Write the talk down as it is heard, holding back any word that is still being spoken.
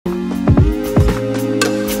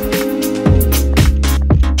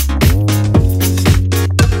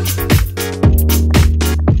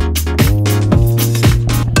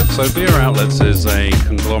Sevilla Outlets is a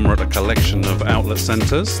conglomerate, a collection of outlet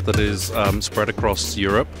centres that is spread across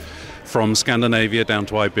Europe, from Scandinavia down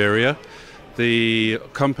to Iberia. The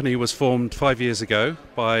company was formed 5 years ago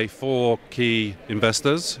by 4 key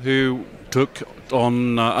investors who took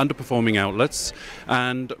on underperforming outlets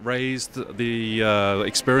and raised the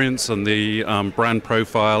experience and the brand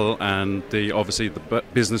profile and obviously the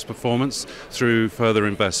business performance through further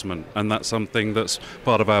investment, and that's something that's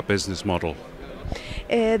part of our business model.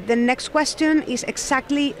 The next question is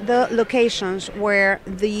exactly the locations where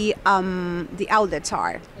the outlets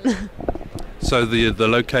are. So the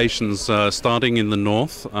locations starting in the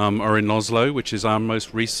north are in Oslo, which is our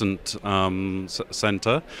most recent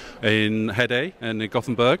centre, in Hede in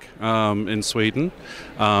Gothenburg in Sweden.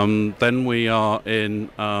 Then we are in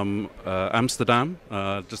Amsterdam,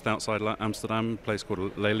 just outside Amsterdam, a place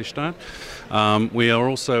called Lelystad. We are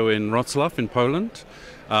also in Wrocław in Poland.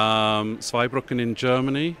 Zweibrücken in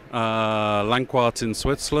Germany, Langquart in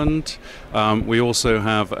Switzerland. We also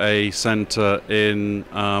have a centre in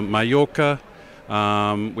Mallorca.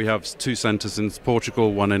 We have 2 centres in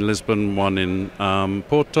Portugal, one in Lisbon, one in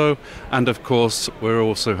Porto, and of course we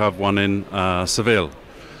also have one in Seville.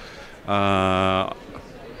 I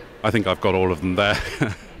think I've got all of them there.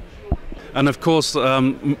 And of course,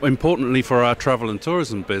 importantly for our travel and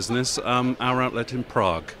tourism business, our outlet in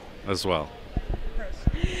Prague as well.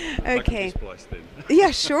 Okay.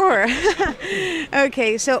 Yeah, sure.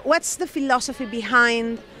 Okay, so what's the philosophy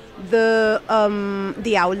behind the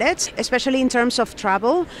outlets, especially in terms of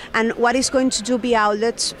travel, and what is going to do be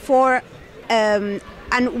outlets for and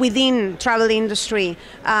within travel industry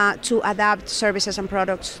to adapt services and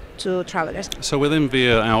products to travelers? So within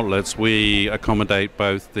Via Outlets we accommodate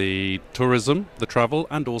both the tourism, the travel,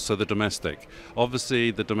 and also the domestic.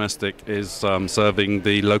 Obviously the domestic is serving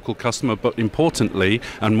the local customer, but importantly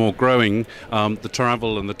and more growing, the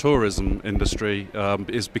travel and the tourism industry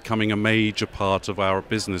is becoming a major part of our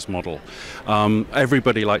business model.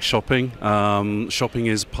 Everybody likes shopping. Shopping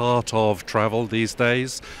is part of travel these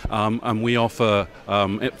days, and we offer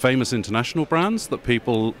famous international brands that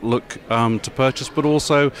people look to purchase, but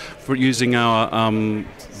also for using our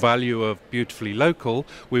value of beautifully local,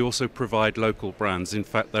 we also provide local brands. In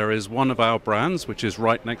fact, there is one of our brands which is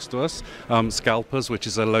right next to us, Scalpers, which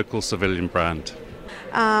is a local Sevillian brand.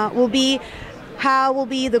 How will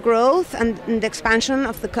be the growth and the expansion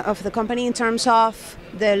of the company in terms of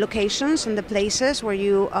the locations and the places where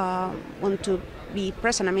you want to be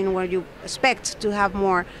present? I mean, where you expect to have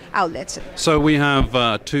more outlets? So we have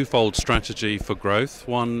a twofold strategy for growth.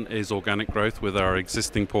 One is organic growth with our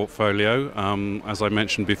existing portfolio. As I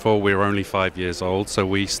mentioned before, we're only 5 years old, so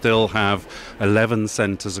we still have 11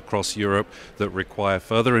 centres across Europe that require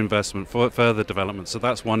further investment, further development. So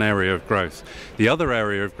that's one area of growth. The other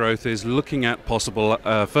area of growth is looking at possible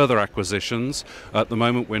further acquisitions. At the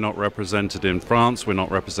moment, we're not represented in France, we're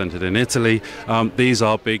not represented in Italy. These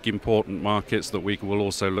are big, important markets that we will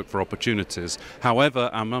also look for opportunities. However,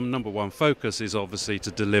 our number one focus is obviously to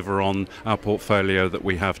deliver on our portfolio that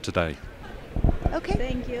we have today. Okay.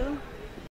 Thank you.